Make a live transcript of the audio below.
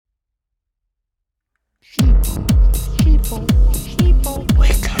Wake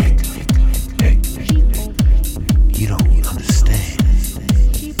up. Hey, you don't understand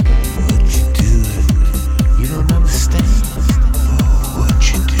what you do. You don't understand what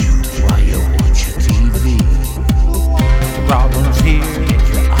you do while you're watching TV. Problems here,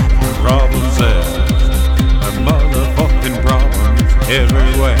 problems there, and motherfucking problems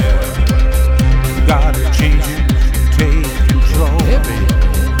everywhere. Gotta change it, take control,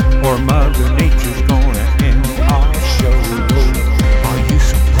 or Mother Nature's gonna end our show. Are you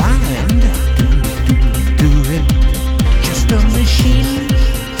so blind? Do it. Just a machine.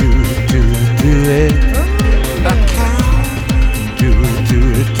 Do it. A cow. Do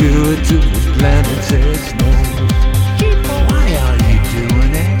it. Till the planet says no. Why are you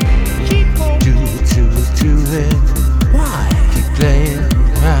doing it? Do it. Why? Keep playing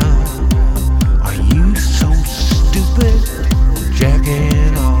around. Are you so stupid?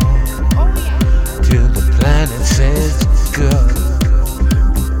 Jacking off till the planet says go.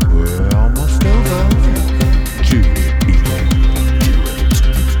 We're almost over. Do it.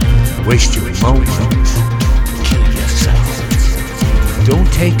 Waste your moment. Kill yourself. Don't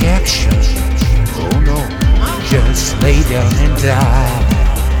take action. Oh no. Just lay down and die.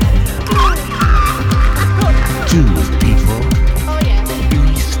 Do it, people. Be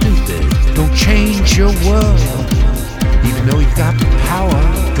stupid. Don't change your world. Even though you've got the power,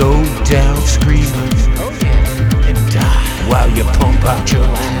 go down screaming and die while you pump out your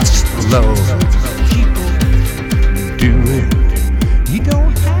last load. Do it. You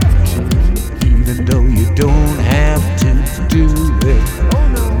don't have to, even though you don't have to do it.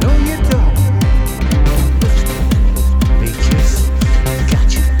 No, you don't. They just got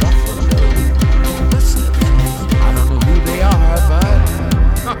you buffalo. I don't know who they are, but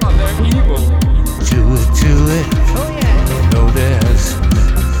They're evil. do it. No, there's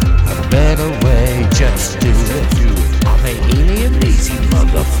a better way. Just do it. Are they alien lazy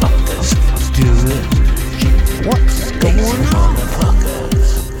motherfuckers? Do it. What's going on,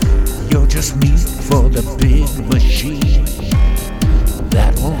 motherfuckers? You're just meat for the big machine.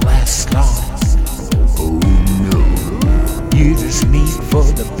 That won't last long. Oh no. You're just meat for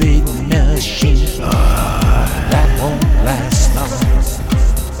the big machine. That won't last long.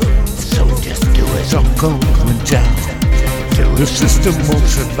 So just do it. I'm going down. Till the system won't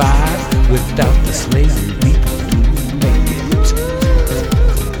survive without the slavery people.